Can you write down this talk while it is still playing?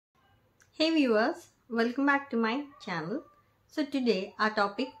Hey viewers, welcome back to my channel. So today our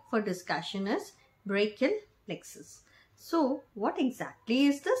topic for discussion is brachial plexus. So what exactly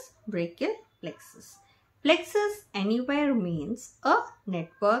is this brachial plexus? Plexus anywhere means a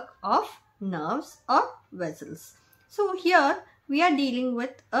network of nerves or vessels. So here we are dealing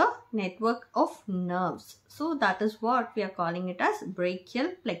with a network of nerves. So that is what we are calling it as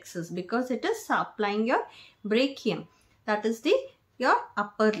brachial plexus because it is supplying your brachium. That is your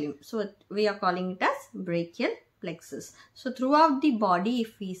upper limb. So we are calling it as brachial plexus. So throughout the body,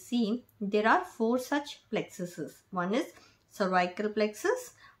 if we see, there are four such plexuses. One is cervical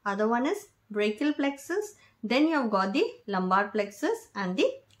plexus, other one is brachial plexus, then you have got the lumbar plexus and the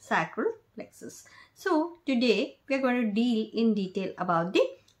sacral plexus. So today we are going to deal in detail about the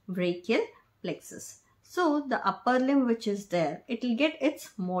brachial plexus. So the upper limb which is there, it will get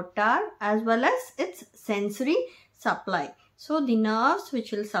its motor as well as its sensory supply. So the nerves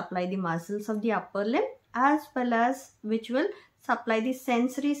which will supply the muscles of the upper limb as well as which will supply the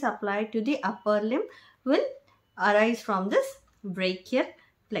sensory supply to the upper limb will arise from this brachial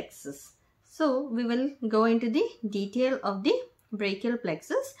plexus. So we will go into the detail of the brachial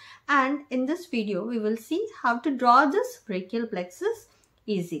plexus, and in this video we will see how to draw this brachial plexus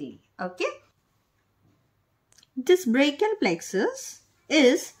easily. Okay. This brachial plexus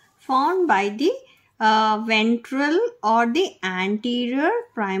is formed by the ventral or the anterior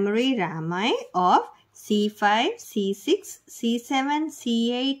primary rami of C5, C6, C7,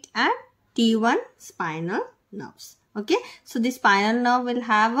 C8 and T1 spinal nerves. Okay, so the spinal nerve will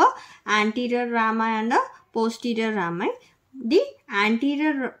have a anterior rami and a posterior rami. The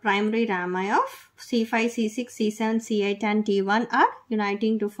anterior primary rami of C5, C6, C7, C8 and T1 are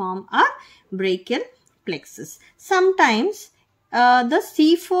uniting to form our brachial plexus. Sometimes the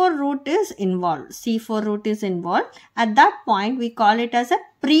C4 root is involved. C4 root is involved. At that point, we call it as a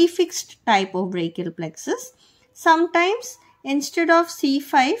prefixed type of brachial plexus. Sometimes, instead of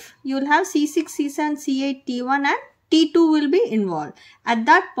C5, you will have C6, C7, C8, T1 and T2 will be involved. At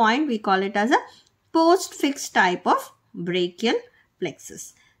that point, we call it as a postfixed type of brachial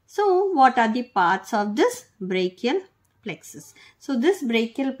plexus. So, what are the parts of this brachial plexus? So, this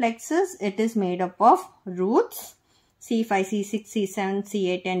brachial plexus, it is made up of roots. C5, C6, C7,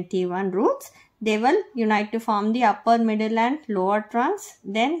 C8 and T1 roots. They will unite to form the upper, middle and lower trunks.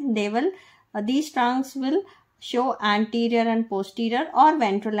 Then they will, these trunks will show anterior and posterior or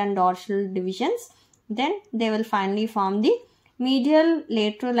ventral and dorsal divisions. Then they will finally form the medial,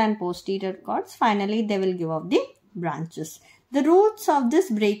 lateral and posterior cords. Finally, they will give off the branches. The roots of this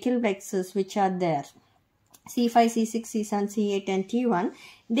brachial plexus which are there, C5, C6, C7, C8 and T1,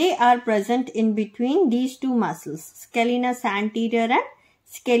 they are present in between these two muscles, scalenus anterior and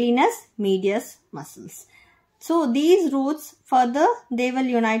scalenus medius muscles. So these roots further, they will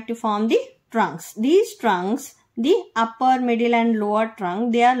unite to form the trunks. These trunks, the upper, middle and lower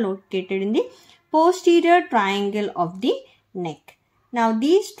trunk, they are located in the posterior triangle of the neck. Now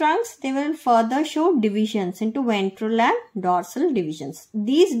these trunks, they will further show divisions into ventral and dorsal divisions.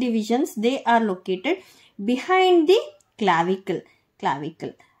 These divisions, they are located behind the clavicle,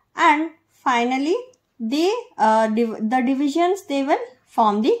 and finally the divisions, they will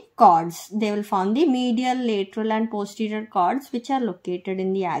form the cords. They will form the medial, lateral and posterior cords which are located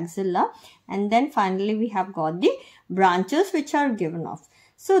in the axilla, and then finally we have got the branches which are given off.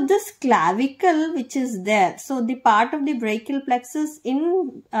 So this clavicle which is there, so the part of the brachial plexus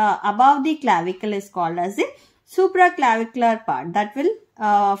in above the clavicle is called as the supraclavicular part. That will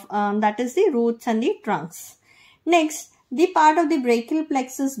that is the roots and the trunks. Next, the part of the brachial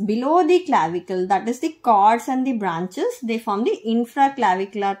plexus below the clavicle, that is the cords and the branches, they form the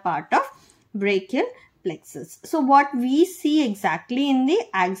infraclavicular part of brachial plexus. So what we see exactly in the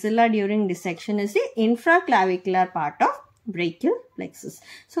axilla during dissection is the infraclavicular part of brachial plexus.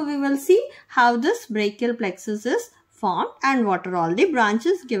 So we will see how this brachial plexus is formed and what are all the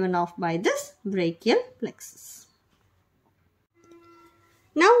branches given off by this brachial plexus.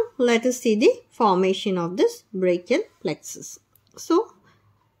 Now let us see the formation of this brachial plexus. So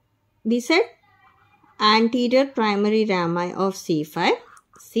we said anterior primary rami of C5,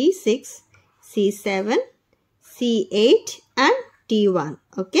 C6, C7, C8 and T1.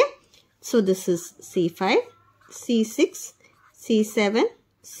 Okay. So this is C5, C6, C7,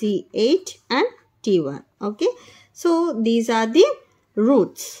 C8 and T1. Okay. So these are the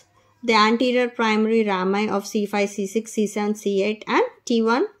roots. The anterior primary rami of C5, C6, C7, C8 and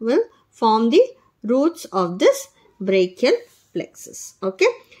T1 will form the roots of this brachial plexus. Okay.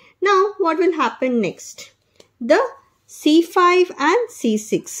 Now what will happen next? The C5 and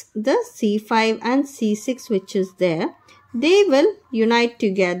C6, the C5 and C6 which is there, they will unite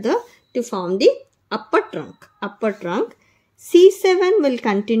together to form the upper trunk. Upper trunk. C7 will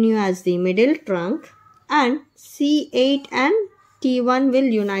continue as the middle trunk, and C8 and T1 will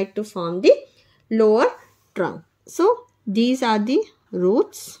unite to form the lower trunk. So these are the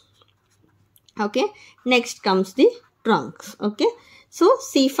roots. Okay, next comes the trunks. Okay, so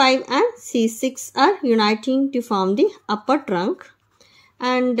C5 and C6 are uniting to form the upper trunk,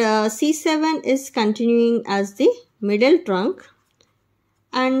 and C7 is continuing as the middle trunk,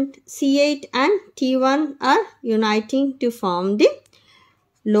 and C8 and T1 are uniting to form the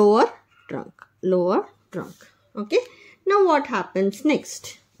lower trunk. Okay, now what happens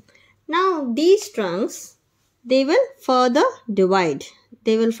next? Now these trunks, they will further divide.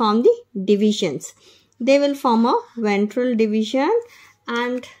 They will form the divisions. They will form a ventral division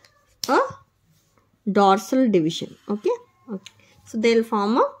and a dorsal division. Okay. So they will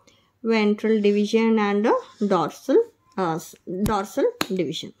form a ventral division and a dorsal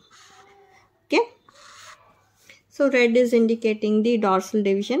division. Okay. So red is indicating the dorsal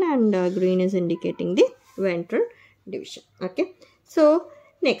division and green is indicating the ventral division. Okay. So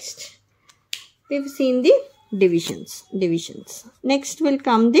next, we've seen the divisions. Next will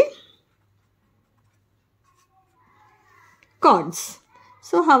come the chords.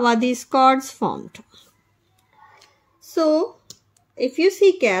 So how are these chords formed? So if you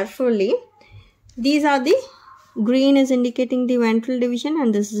see carefully, these are the green is indicating the ventral division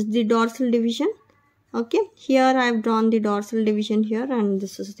and this is the dorsal division. Okay, here I have drawn the dorsal division here and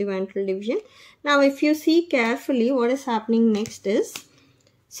this is the ventral division. Now if you see carefully, what is happening next is,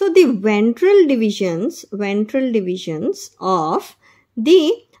 so the ventral divisions of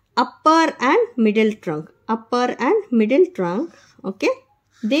the upper and middle trunk, okay,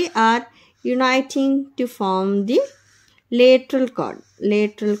 they are uniting to form the lateral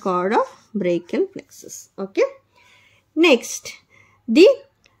cord of brachial plexus. Okay. Next, the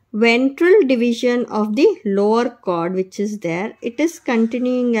ventral division of the lower cord which is there, it is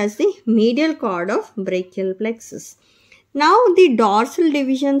continuing as the medial cord of brachial plexus. Now the dorsal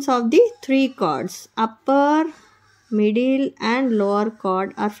divisions of the three cords, upper, middle and lower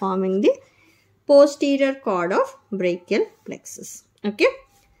cord, are forming the posterior cord of brachial plexus. Okay.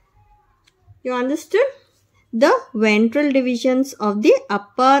 You understood? The ventral divisions of the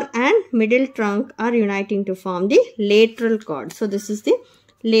upper and middle trunk are uniting to form the lateral cord. So this is the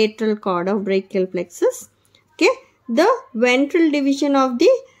lateral cord of brachial plexus. Okay. The ventral division of the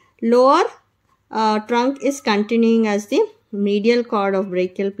lower trunk is continuing as the medial cord of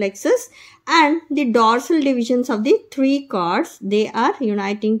brachial plexus, and the dorsal divisions of the three cords, they are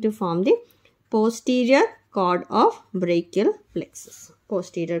uniting to form the posterior cord of brachial plexus.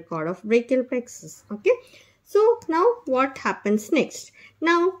 Okay. So now what happens next?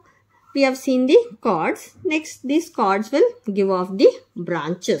 Now we have seen the cords. Next, these cords will give off the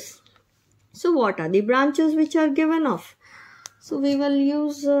branches. So what are the branches which are given off? So we will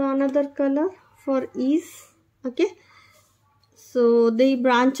use another color for ease. Okay. So the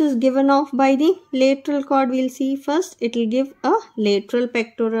branches given off by the lateral cord, we'll see first. It will give a lateral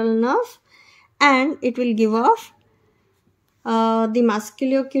pectoral nerve and it will give off the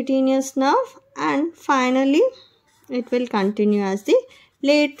musculocutaneous nerve, and finally it will continue as the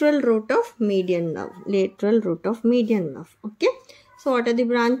lateral root of median nerve. Okay. So what are the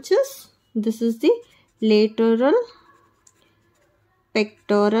branches? This is the lateral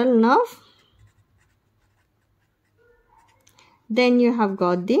pectoral nerve. Then you have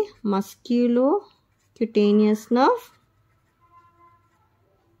got the musculocutaneous nerve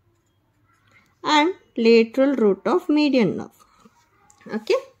and lateral root of median nerve.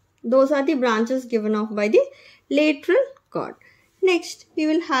 Okay. Those are the branches given off by the lateral cord. Next, we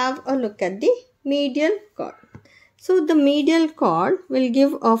will have a look at the medial cord. So the medial cord will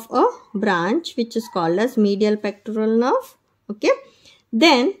give off a branch which is called as medial pectoral nerve. Okay.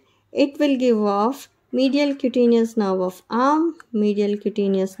 Then it will give off medial cutaneous nerve of arm, medial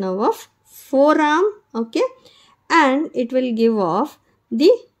cutaneous nerve of forearm. Okay. And it will give off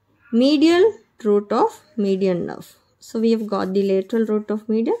the medial root of median nerve. So we have got the lateral root of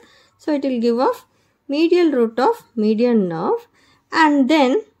median. So it will give off medial root of median nerve, and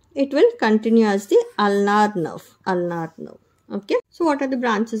then it will continue as the ulnar nerve. Okay. So what are the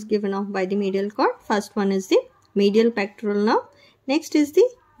branches given off by the medial cord? First one is the medial pectoral nerve. Next is the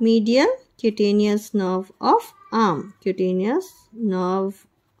medial cutaneous nerve of arm.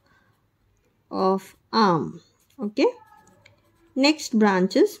 Okay. Next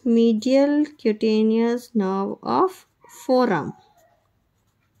branch is medial cutaneous nerve of forearm.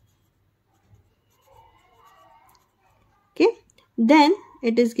 Okay. Then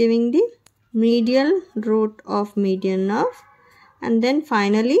it is giving the medial root of median nerve, and then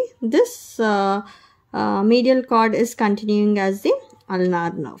finally this medial cord is continuing as the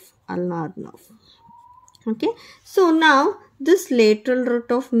ulnar nerve. Okay, so now this lateral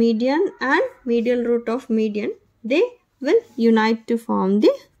root of median and medial root of median, they will unite to form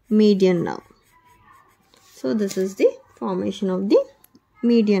the median nerve. So this is the formation of the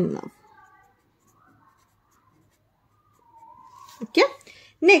median nerve. Okay,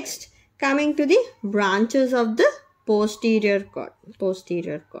 next coming to the branches of the posterior cord.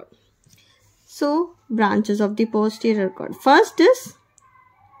 So branches of the posterior cord. First is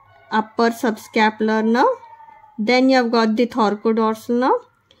upper subscapular nerve. Then you have got the thoracodorsal nerve,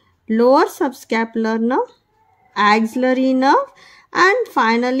 lower subscapular nerve, axillary nerve, and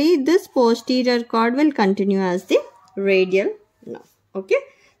finally this posterior cord will continue as the radial nerve. Okay,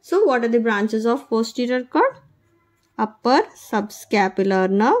 so what are the branches of posterior cord? Upper subscapular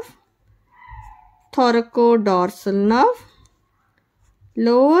nerve, thoracodorsal nerve,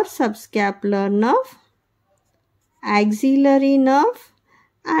 lower subscapular nerve, axillary nerve,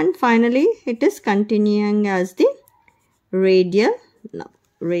 and finally it is continuing as the radial nerve.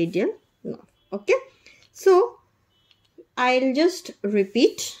 Okay, so I'll just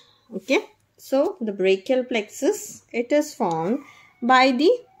repeat. Okay, so the brachial plexus, it is formed by the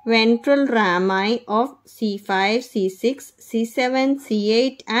ventral rami of C5, C6, C7,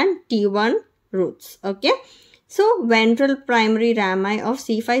 C8 and T1 roots. Okay, so ventral primary rami of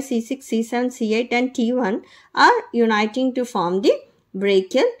C5, C6, C7, C8 and T1 are uniting to form the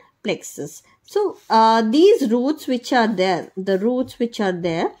brachial plexus. So these roots which are there,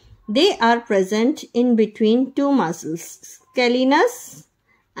 they are present in between two muscles, scalenus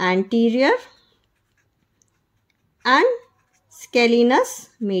anterior and scalenus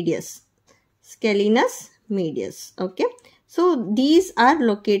medius. Okay, so these are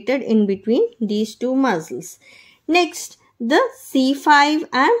located in between these two muscles. Next, the C5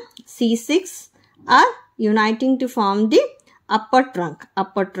 and C6 are uniting to form the upper trunk.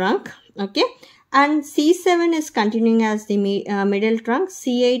 Okay, and C7 is continuing as the middle trunk.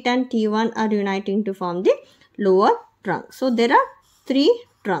 C8 and T1 are uniting to form the lower trunk. So there are three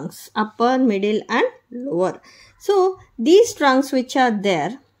trunks, upper, middle and lower. So these trunks which are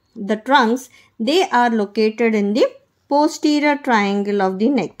there, the trunks, they are located in the posterior triangle of the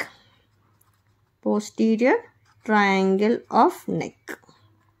neck. Posterior triangle of neck.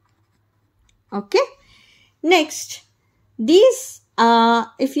 Okay, next these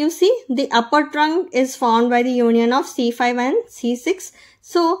if you see, the upper trunk is formed by the union of C5 and C6,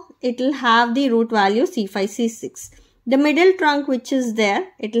 so it will have the root value C5, C6. The middle trunk which is there,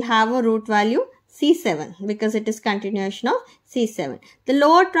 it will have a root value C7 because it is continuation of C7. The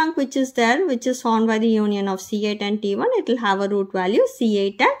lower trunk which is there, which is formed by the union of C8 and T1, it will have a root value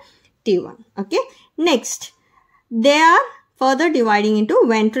C8 and T1. Okay, next they are further dividing into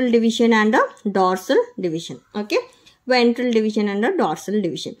ventral division and a dorsal division. Okay, ventral division and a dorsal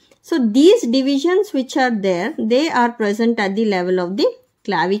division. So these divisions which are there, they are present at the level of the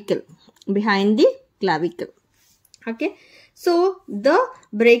clavicle, behind the clavicle. Okay, so the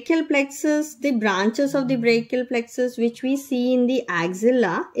brachial plexus, the branches of the brachial plexus which we see in the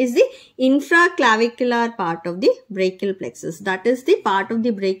axilla is the infraclavicular part of the brachial plexus. That is the part of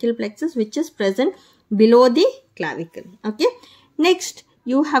the brachial plexus which is present below the clavicle. Okay, next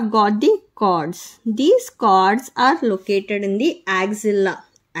you have got the cords. These cords are located in the axilla.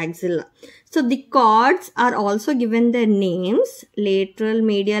 So the cords are also given their names, lateral,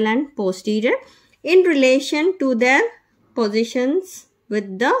 medial and posterior, in relation to their positions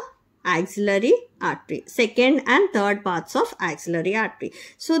with the axillary artery, second and third parts of axillary artery.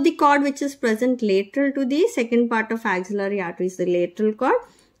 So the cord which is present lateral to the second part of axillary artery is the lateral cord.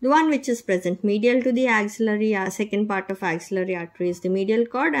 The one which is present medial to the axillary second part of axillary artery is the medial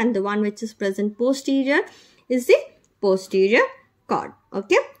cord, and the one which is present posterior is the posterior cord.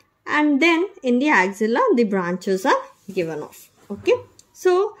 Okay, and then in the axilla the branches are given off. Okay,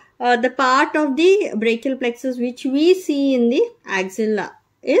 so the part of the brachial plexus which we see in the axilla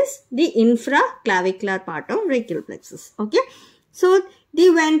is the infraclavicular part of brachial plexus. Okay, so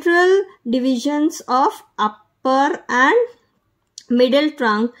the ventral divisions of upper and middle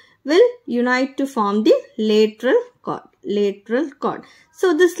trunk will unite to form the lateral cord.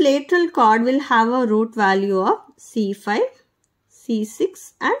 So this lateral cord will have a root value of C5,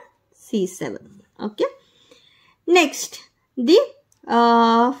 C6 and C7. Okay, next the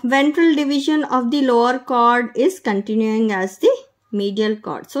ventral division of the lower cord is continuing as the medial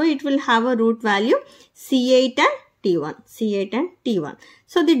cord. So it will have a root value C8 and T1.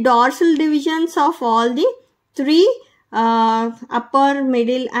 So the dorsal divisions of all the three upper,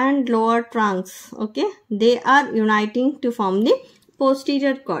 middle and lower trunks. Okay, they are uniting to form the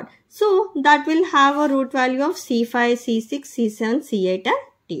posterior cord. So that will have a root value of C5, C6, C7, C8 and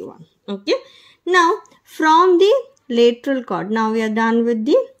T1. Okay. Now from the lateral cord, now we are done with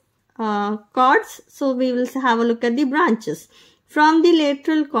the cords. So we will have a look at the branches. From the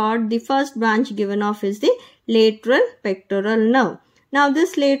lateral cord, the first branch given off is the lateral pectoral nerve. Now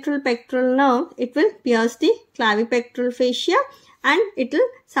this lateral pectoral nerve, it will pierce the clavipectoral fascia and it will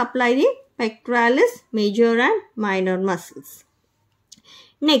supply the pectoralis major and minor muscles.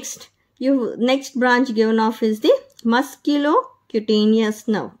 Next branch given off is the musculocutaneous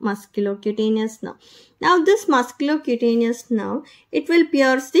nerve. Musculocutaneous nerve. Now this musculocutaneous nerve, it will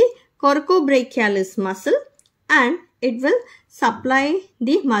pierce the coracobrachialis muscle and it will supply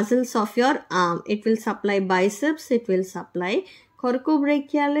the muscles of your arm. It will supply biceps, it will supply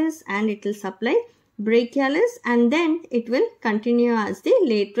coracobrachialis and it will supply brachialis, and then it will continue as the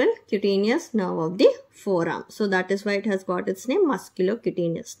lateral cutaneous nerve of the forearm. So that is why it has got its name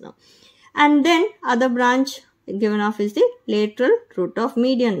musculocutaneous nerve. And then other branch given off is the lateral root of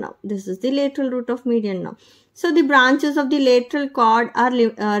median nerve. This is the lateral root of median nerve. So the branches of the lateral cord are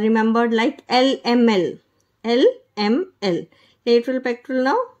remembered like LML. LML. Lateral pectoral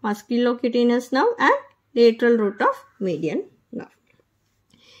nerve, musculocutaneous nerve and lateral root of median nerve.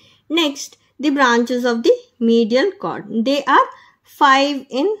 Next, the branches of the medial cord. They are 5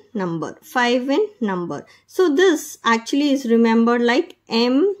 in number. 5 in number. So this actually is remembered like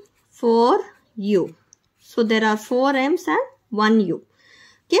M4U. So there are 4 M's and 1 U.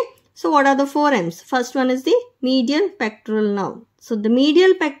 Okay. So what are the 4 M's? First one is the medial pectoral nerve. So the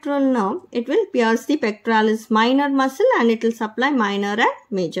medial pectoral nerve, it will pierce the pectoralis minor muscle and it will supply minor and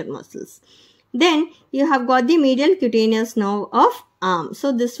major muscles. Then you have got the medial cutaneous nerve of arm.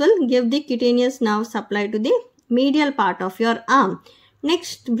 So this will give the cutaneous nerve supply to the medial part of your arm.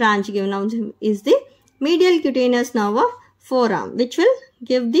 Next branch given out is the medial cutaneous nerve of forearm, which will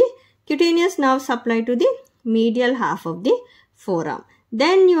give the cutaneous nerve supply to the medial half of the forearm.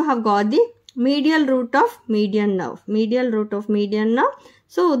 Then you have got the medial root of median nerve. Medial root of median nerve.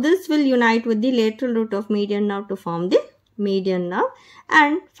 So this will unite with the lateral root of median nerve to form the median nerve.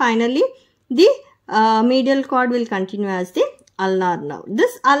 And finally, the medial cord will continue as the ulnar nerve.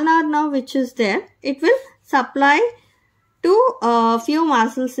 This ulnar nerve which is there, it will supply to a few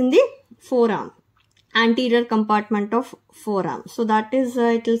muscles in the forearm, anterior compartment of forearm. So that is,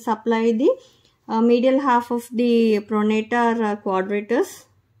 it will supply the medial half of the pronator quadratus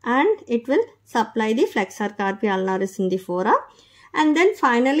and it will supply the flexor carpi ulnaris in the forearm. And then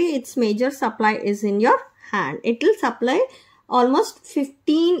finally its major supply is in your hand. It will supply almost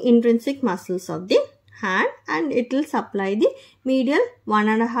 15 intrinsic muscles of the hand and it will supply the medial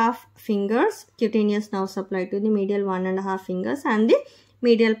 1.5 fingers, cutaneous nerve supply to the medial 1.5 fingers and the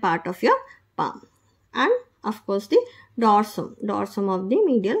medial part of your palm. And of course the dorsum of the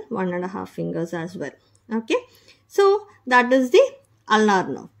medial 1.5 fingers as well. Okay. So that is the ulnar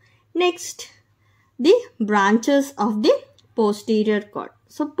nerve. Next, the branches of the posterior cord.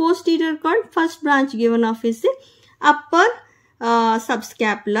 So posterior cord, first branch given off is the upper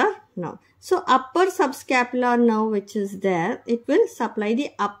subscapular nerve. So upper subscapular nerve which is there, it will supply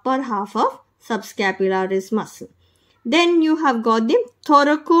the upper half of subscapularis muscle. Then you have got the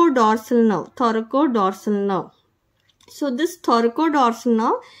thoracodorsal nerve. Thoracodorsal nerve. So this thoracodorsal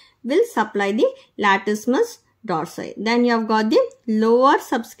nerve will supply the latissimus dorsi. Then you have got the lower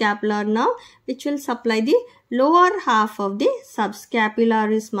subscapular nerve which will supply the lower half of the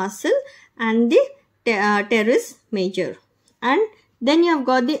subscapularis muscle and the teres major. And then you have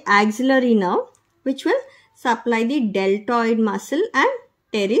got the axillary nerve which will supply the deltoid muscle and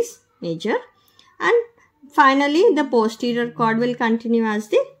teres major. And finally the posterior cord will continue as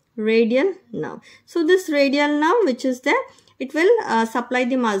the radial nerve. So this radial nerve which is there, it will supply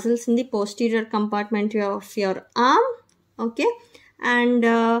the muscles in the posterior compartment of your arm. Okay. And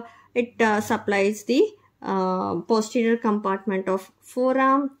it supplies the posterior compartment of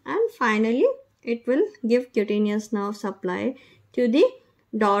forearm. And finally it will give cutaneous nerve supply to the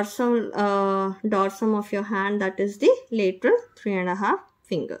dorsum of your hand, that is the lateral 3.5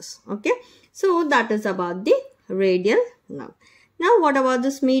 fingers. Okay. So that is about the radial nerve. Now what about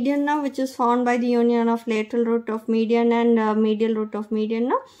this median nerve which is formed by the union of lateral root of median and medial root of median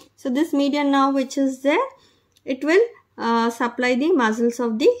nerve. So this median nerve which is there, it will supply the muscles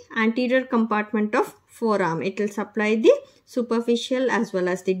of the anterior compartment of forearm. It will supply the superficial as well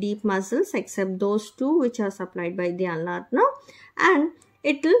as the deep muscles except those two which are supplied by the ulnar nerve, and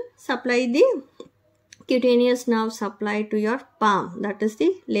it will supply the cutaneous nerve supply to your palm, that is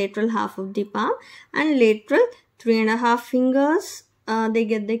the lateral half of the palm, and lateral 3.5 fingers, they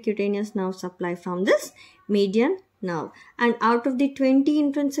get the cutaneous nerve supply from this median nerve. And out of the 20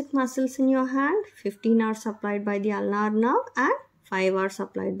 intrinsic muscles in your hand, 15 are supplied by the ulnar nerve and 5 are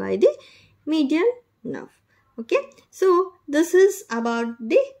supplied by the median nerve. Okay, so this is about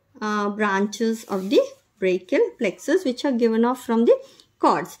the branches of the brachial plexus which are given off from the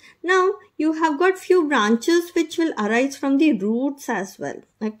cords. Now you have got few branches which will arise from the roots as well.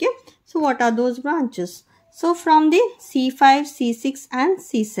 Okay, so what are those branches? So from the C5, C6 and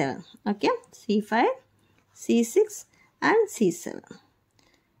C7. Okay, C5, C6 and C7.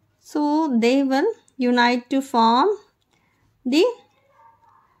 So they will unite to form the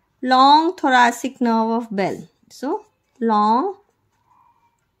long thoracic nerve of bell. So long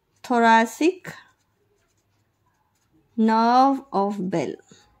thoracic nerve of bell.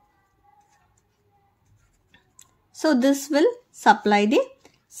 So this will supply the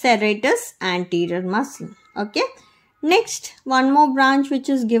serratus anterior muscle. Okay. Next, one more branch which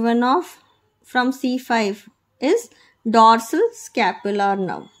is given off from C5 is dorsal scapular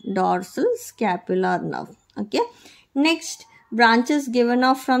nerve. Dorsal scapular nerve. Okay. Next, branches given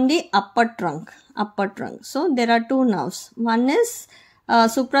off from the upper trunk. Upper trunk. So there are two nerves. One is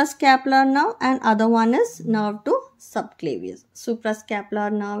suprascapular nerve and other one is nerve to subclavius.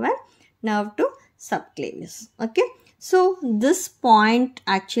 Suprascapular nerve and nerve to subclavius. Okay. So this point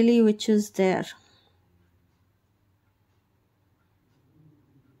actually which is there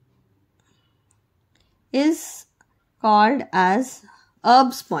is called as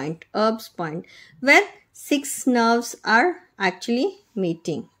Erb's point. Erb's point, where 6 nerves are actually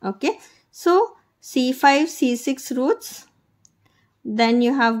meeting. Okay. So C5, C6 roots. Then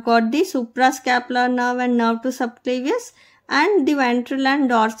you have got the suprascapular nerve and nerve to subclavius and the ventral and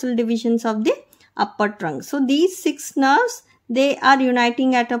dorsal divisions of the upper trunk. So these 6 nerves, they are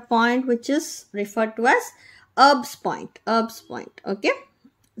uniting at a point which is referred to as Erb's point. Erb's point. Okay.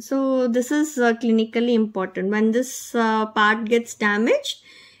 So this is clinically important. When this part gets damaged,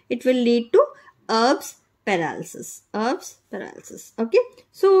 it will lead to Erb's paralysis. Erb's paralysis. Okay.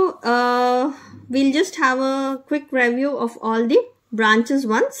 So we'll just have a quick review of all the branches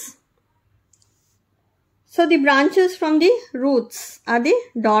once. So the branches from the roots are the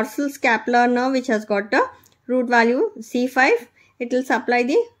dorsal scapular nerve which has got a root value C5. It will supply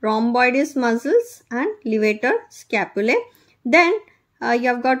the rhomboideus muscles and levator scapulae. Then you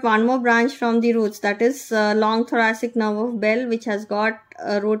have got one more branch from the roots, that is long thoracic nerve of bell which has got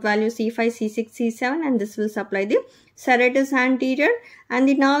a root value C5, C6, C7, and this will supply the serratus anterior. And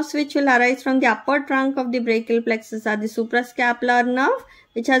the nerves which will arise from the upper trunk of the brachial plexus are the suprascapular nerve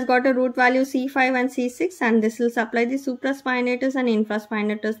which has got a root value C5 and C6, and this will supply the supraspinatus and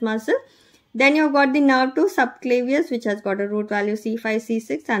infraspinatus muscle. Then you have got the nerve to subclavius which has got a root value C5,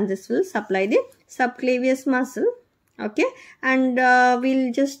 C6, and this will supply the subclavius muscle. Okay, and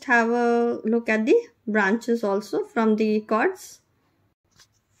we'll just have a look at the branches also from the cords.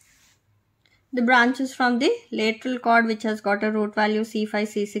 The branches from the lateral cord which has got a root value C5,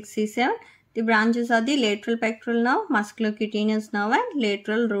 C6, C7. The branches are the lateral pectoral nerve, musculocutaneous nerve and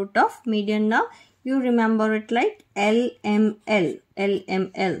lateral root of median nerve. You remember it like LML.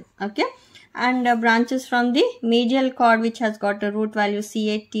 LML. Okay. And branches from the medial cord which has got a root value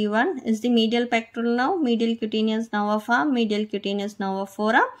C8, T1 is the medial pectoral nerve, medial cutaneous nerve of arm, medial cutaneous nerve of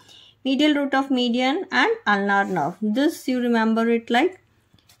forearm, medial root of median and ulnar nerve. This you remember it like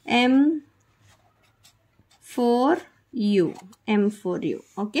M4U. M4U.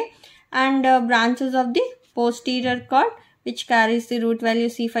 Okay. And branches of the posterior cord which carries the root value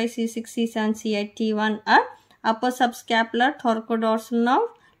C5, C6, C7, C8, T1 are upper subscapular thoracodorsal nerve,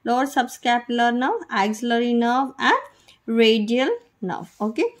 lower subscapular nerve, axillary nerve and radial nerve.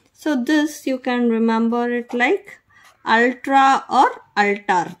 Okay. So this you can remember it like ultra or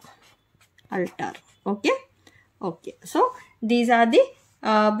altar. Altar. Okay. Okay. So these are the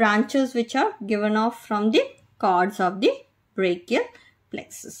branches which are given off from the cords of the brachial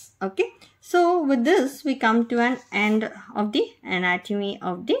plexus. Okay. So with this we come to an end of the anatomy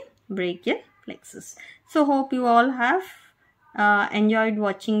of the brachial plexus. So hope you all have enjoyed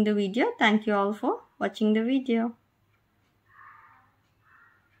watching the video. Thank you all for watching the video.